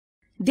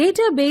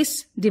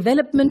Database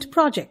Development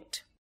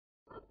Project.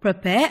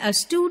 Prepare a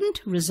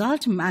Student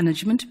Result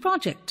Management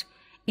Project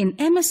in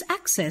MS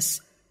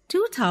Access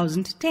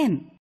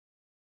 2010.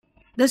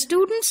 The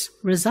Student's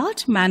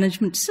Result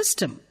Management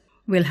System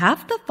will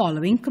have the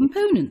following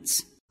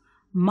components.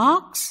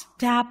 Marks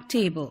tab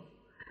table.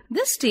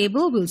 This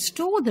table will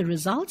store the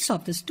results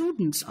of the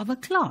students of a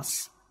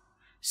class.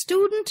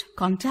 Student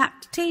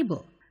contact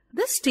table.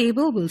 This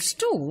table will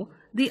store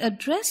the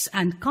address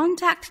and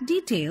contact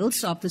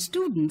details of the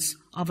students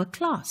of a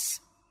class.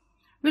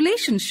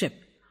 Relationship.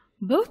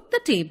 Both the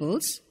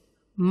tables,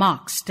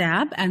 Marks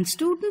tab and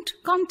Student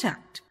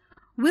contact,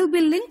 will be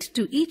linked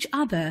to each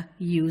other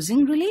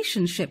using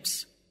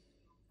relationships.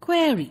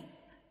 Query.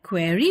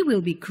 Query will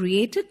be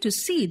created to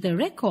see the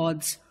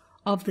records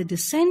of the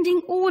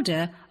descending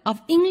order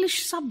of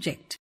English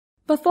subject.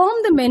 Perform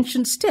the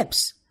mentioned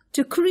steps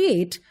to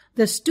create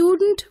the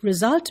Student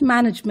Result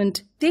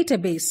Management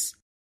Database.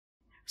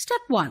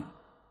 Step 1.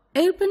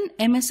 Open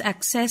MS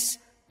Access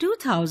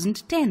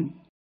 2010.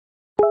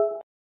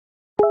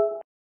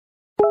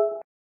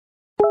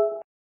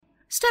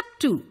 Step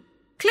 2.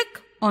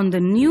 Click on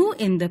the New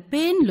in the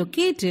pane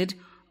located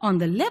on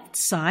the left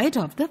side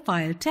of the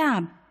File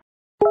tab.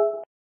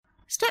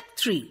 Step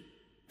 3.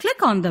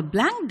 Click on the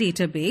blank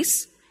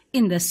database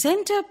in the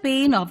center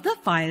pane of the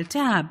File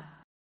tab.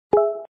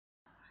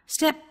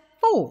 Step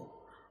 4.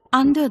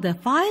 Under the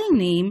file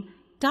name,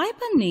 type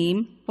a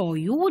name for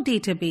your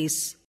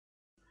database.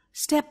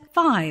 Step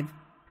 5.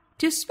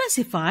 To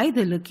specify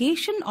the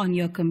location on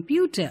your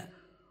computer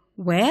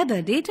where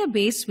the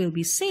database will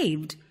be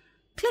saved,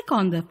 click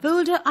on the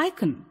folder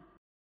icon.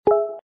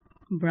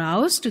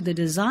 Browse to the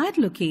desired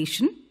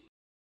location.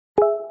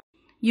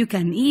 You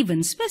can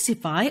even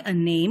specify a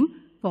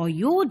name for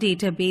your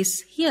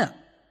database here.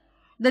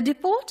 The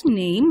default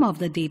name of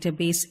the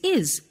database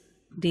is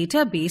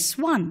Database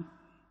 1.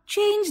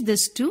 Change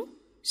this to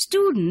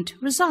Student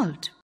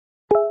Result.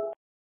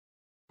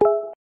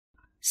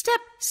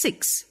 Step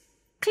 6.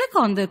 Click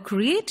on the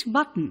Create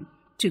button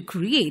to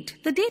create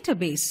the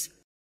database.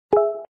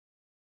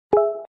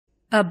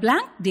 A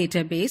blank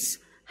database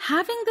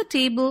having the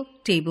table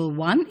Table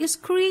 1 is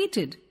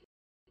created.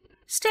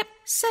 Step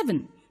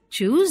 7.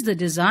 Choose the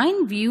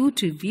Design view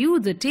to view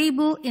the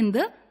table in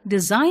the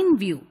Design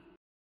view.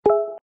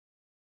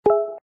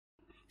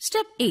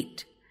 Step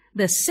 8.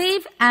 The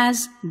Save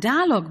As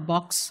dialog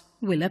box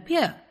will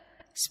appear.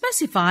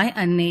 Specify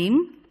a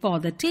name for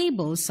the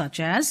table such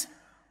as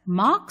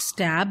Marks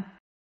tab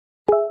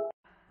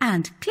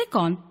and click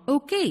on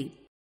OK.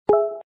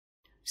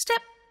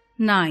 Step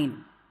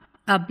 9.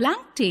 A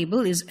blank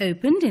table is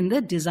opened in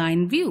the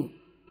Design view.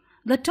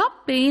 The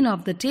top pane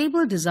of the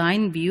Table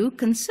Design view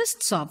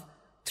consists of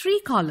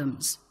 3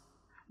 columns: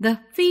 the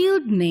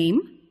field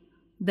name,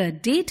 the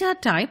data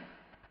type,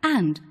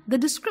 and the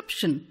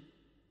description.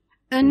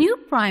 A new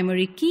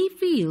primary key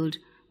field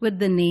with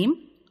the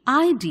name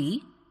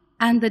ID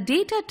and the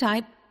data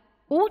type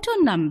auto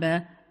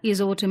number is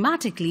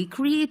automatically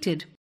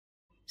created.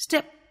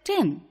 Step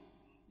 10.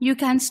 You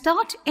can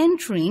start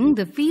entering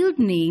the field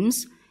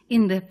names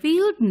in the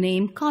Field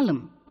Name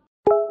column.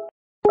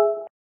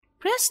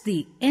 Press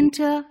the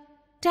Enter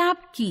Tab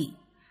key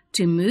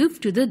to move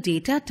to the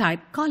Data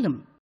Type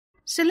column.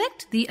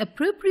 Select the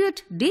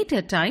appropriate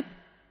data type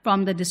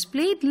from the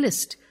displayed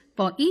list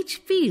for each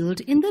field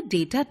in the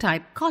Data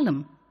Type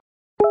column.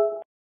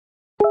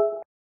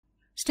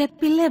 Step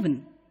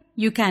 11.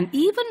 You can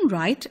even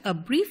write a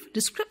brief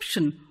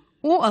description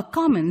or a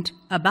comment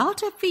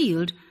about a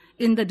field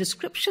in the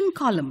Description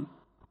column.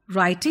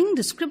 Writing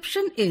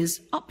description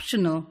is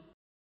optional.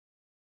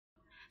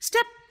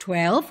 Step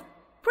 12.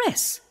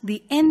 Press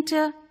the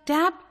Enter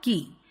Tab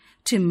key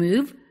to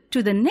move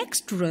to the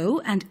next row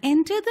and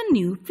enter the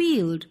new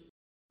field.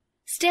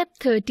 Step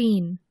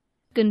 13.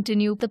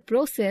 Continue the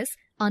process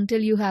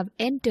until you have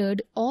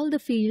entered all the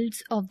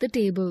fields of the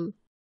table.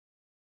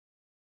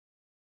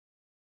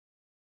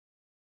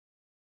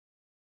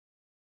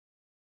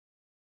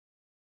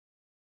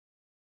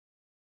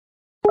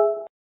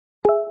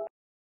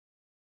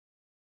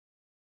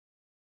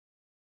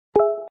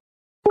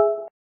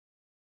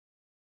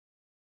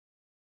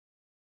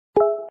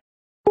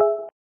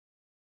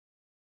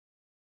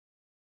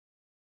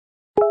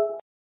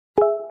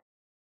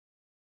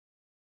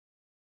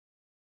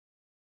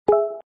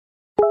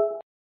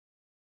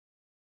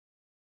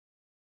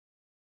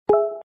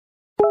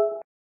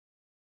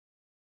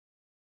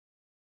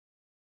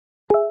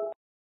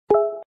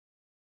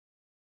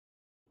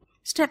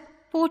 Step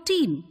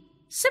 14.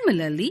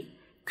 Similarly,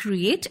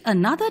 create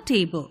another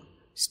table,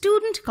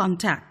 Student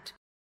Contact.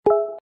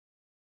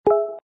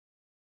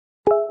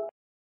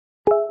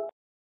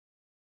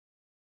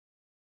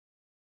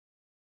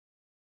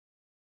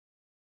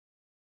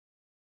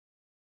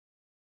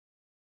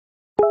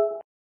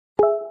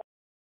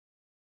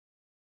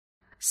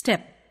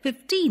 Step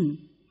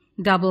 15.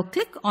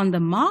 Double-click on the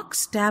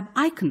Marks tab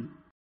icon.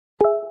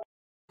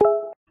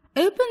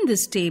 Open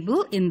this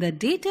table in the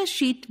Data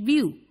Sheet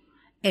view.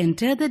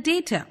 Enter the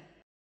data.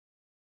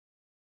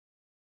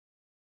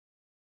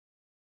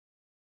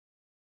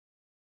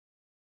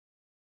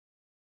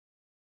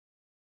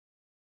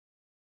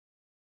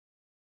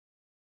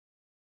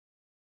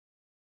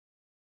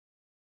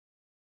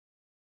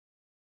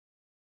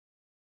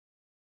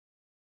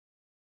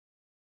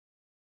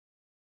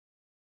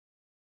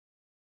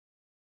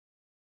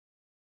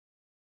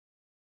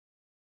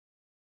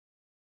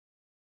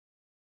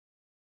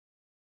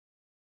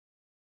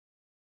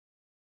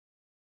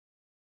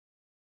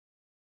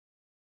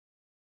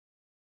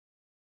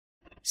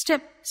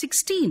 Step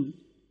 16.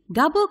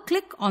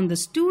 Double-click on the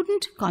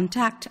student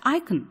contact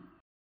icon.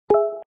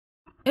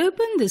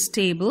 Open this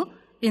table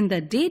in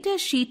the data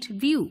sheet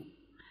view.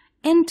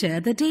 Enter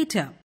the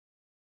data.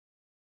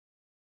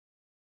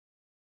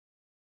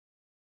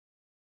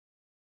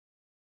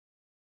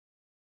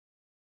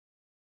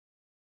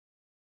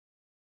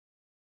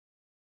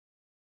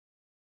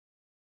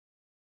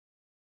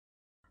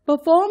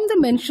 Perform the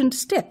mentioned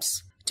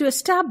steps to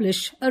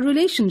establish a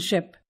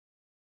relationship.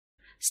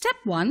 Step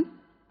 1.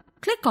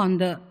 Click on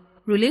the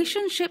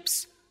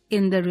Relationships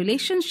in the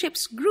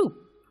Relationships group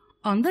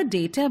on the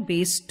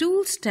Database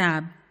Tools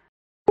tab.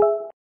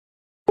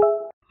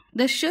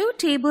 The Show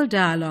Table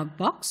dialog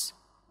box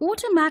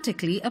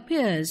automatically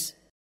appears.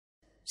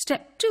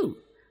 Step 2.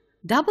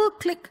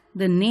 Double-click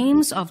the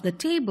names of the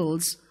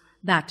tables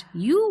that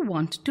you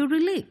want to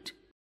relate.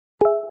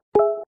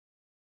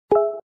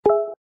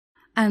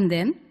 And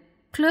then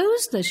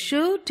close the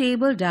Show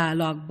Table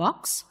dialog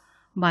box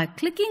by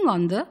clicking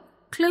on the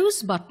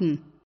Close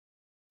button.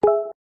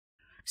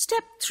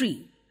 Step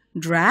 3.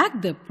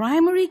 Drag the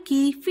primary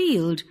key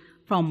field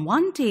from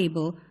one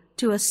table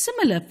to a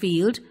similar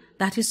field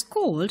that is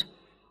called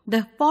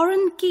the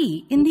foreign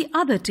key in the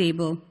other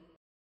table.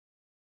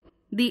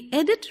 The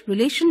Edit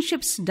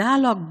Relationships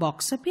dialog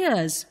box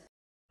appears.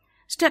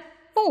 Step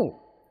 4.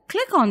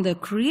 Click on the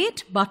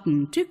Create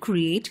button to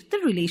create the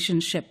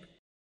relationship.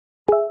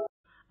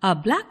 A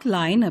black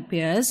line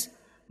appears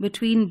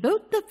between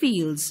both the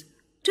fields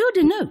to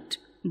denote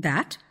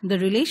that the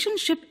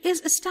relationship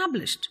is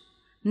established.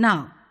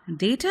 Now,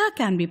 data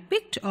can be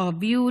picked or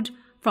viewed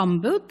from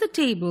both the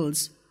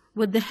tables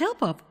with the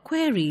help of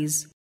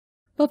queries.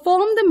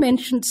 Perform the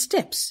mentioned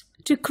steps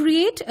to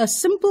create a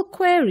simple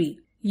query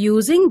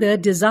using the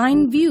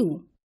Design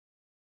view.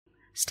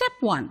 Step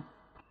 1.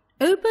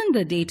 Open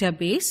the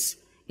database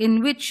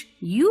in which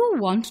you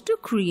want to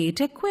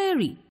create a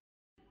query.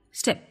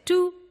 Step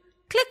 2.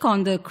 Click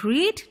on the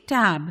Create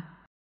tab.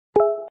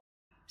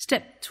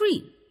 Step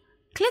 3.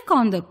 Click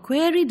on the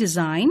Query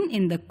Design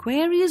in the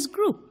Queries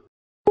group.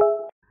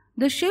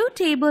 The Show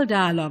Table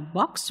dialog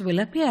box will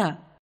appear.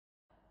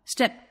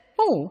 Step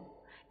 4.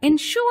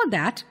 Ensure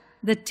that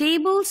the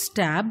Tables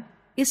tab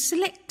is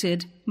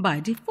selected by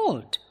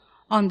default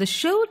on the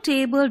Show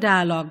Table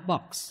dialog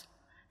box.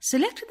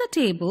 Select the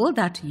table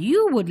that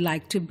you would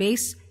like to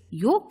base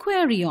your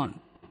query on.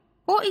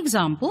 For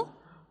example,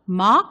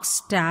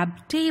 Marks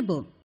tab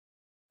table.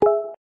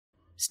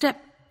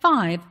 Step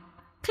 5.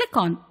 Click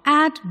on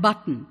Add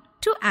button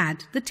to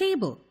add the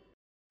table.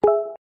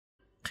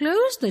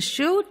 Close the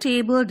Show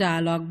Table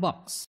dialog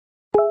box.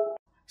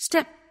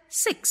 Step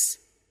 6.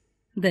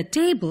 The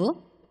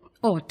table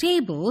or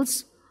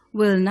tables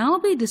will now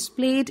be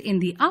displayed in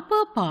the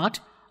upper part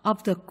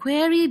of the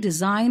Query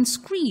Design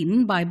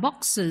screen by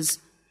boxes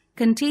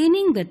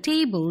containing the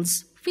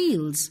table's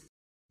fields.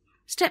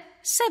 Step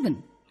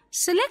 7.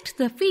 Select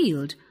the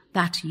field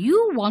that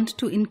you want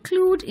to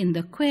include in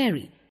the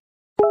query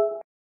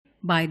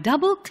by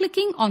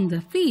double-clicking on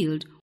the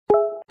field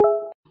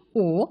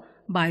or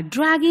by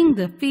dragging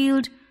the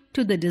field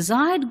to the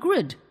desired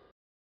grid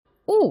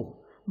or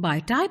by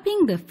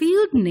typing the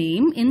field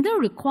name in the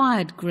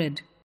required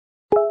grid.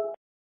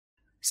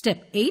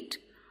 Step 8.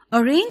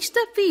 Arrange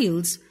the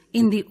fields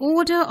in the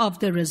order of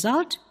the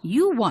result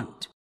you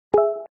want.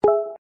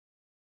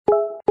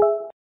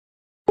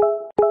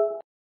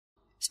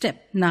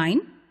 Step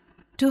 9.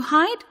 To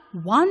hide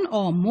one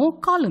or more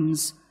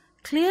columns,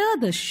 clear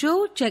the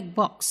Show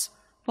checkbox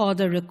for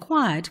the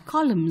required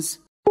columns.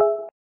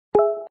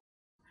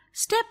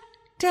 Step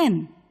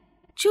 10.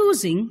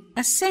 Choosing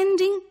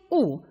ascending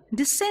or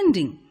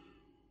descending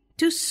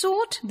to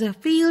sort the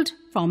field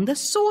from the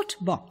Sort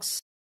box.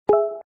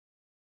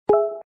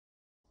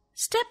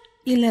 Step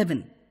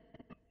 11.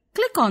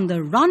 Click on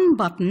the Run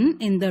button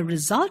in the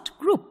Result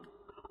group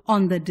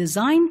on the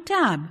Design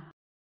tab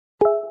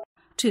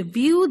to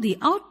view the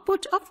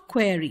output of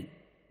query.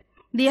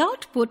 The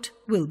output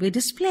will be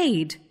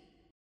displayed.